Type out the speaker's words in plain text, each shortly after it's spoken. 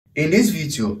In this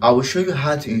video, I will show you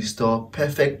how to install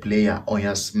Perfect Player on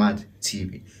your smart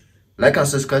TV. Like and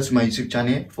subscribe to my YouTube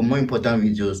channel for more important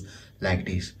videos like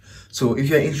this. So if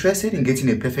you're interested in getting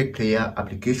a Perfect Player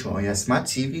application on your smart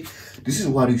TV, this is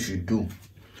what you should do.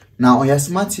 Now on your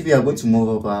smart TV, you're going to move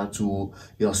over to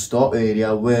your store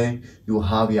area where you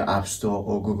have your App Store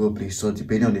or Google Play Store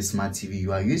depending on the smart TV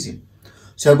you are using.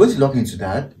 So you're going to log into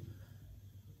that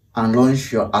and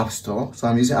launch your App Store. So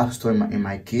I'm using App Store in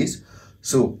my case.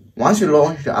 So once you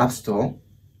launch the App Store,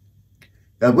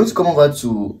 you are going to come over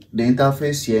to the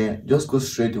interface here. Just go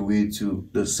straight away to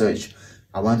the search.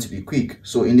 I want to be quick.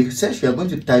 So in the search, you are going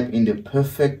to type in the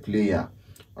Perfect Player.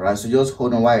 All right, so just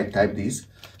hold on while I type this.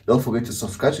 Don't forget to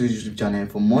subscribe to this YouTube channel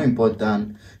for more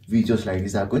important videos like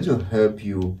this that are going to help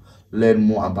you learn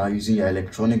more about using your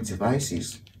electronic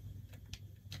devices.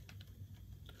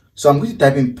 So I'm going to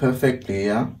type in Perfect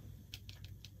Player.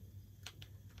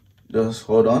 Just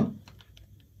hold on.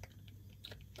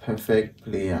 Perfect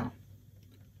Player.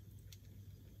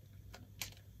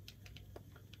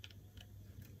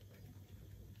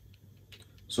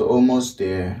 So almost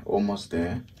there.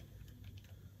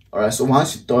 All right, so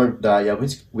once you thought that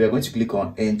we are going to click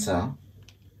on enter,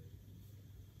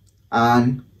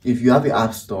 and if you have the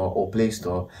App Store or Play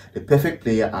Store, the Perfect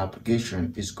Player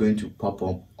application is going to pop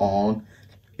up on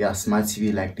your smart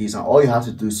TV like this, and all you have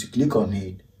to do is to click on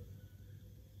it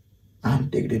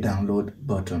and take the download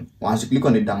button. Once you click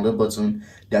on the download button,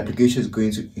 the application is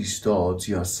going to install to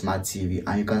your smart TV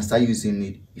and you can start using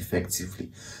it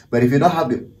effectively. But if you don't have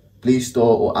the Play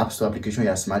Store or App Store application on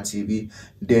your smart TV,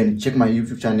 then check my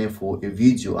YouTube channel for a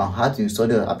video on how to install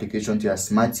the application to your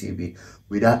smart TV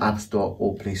without App Store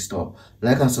or Play Store.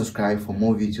 Like and subscribe for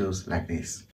more videos like this.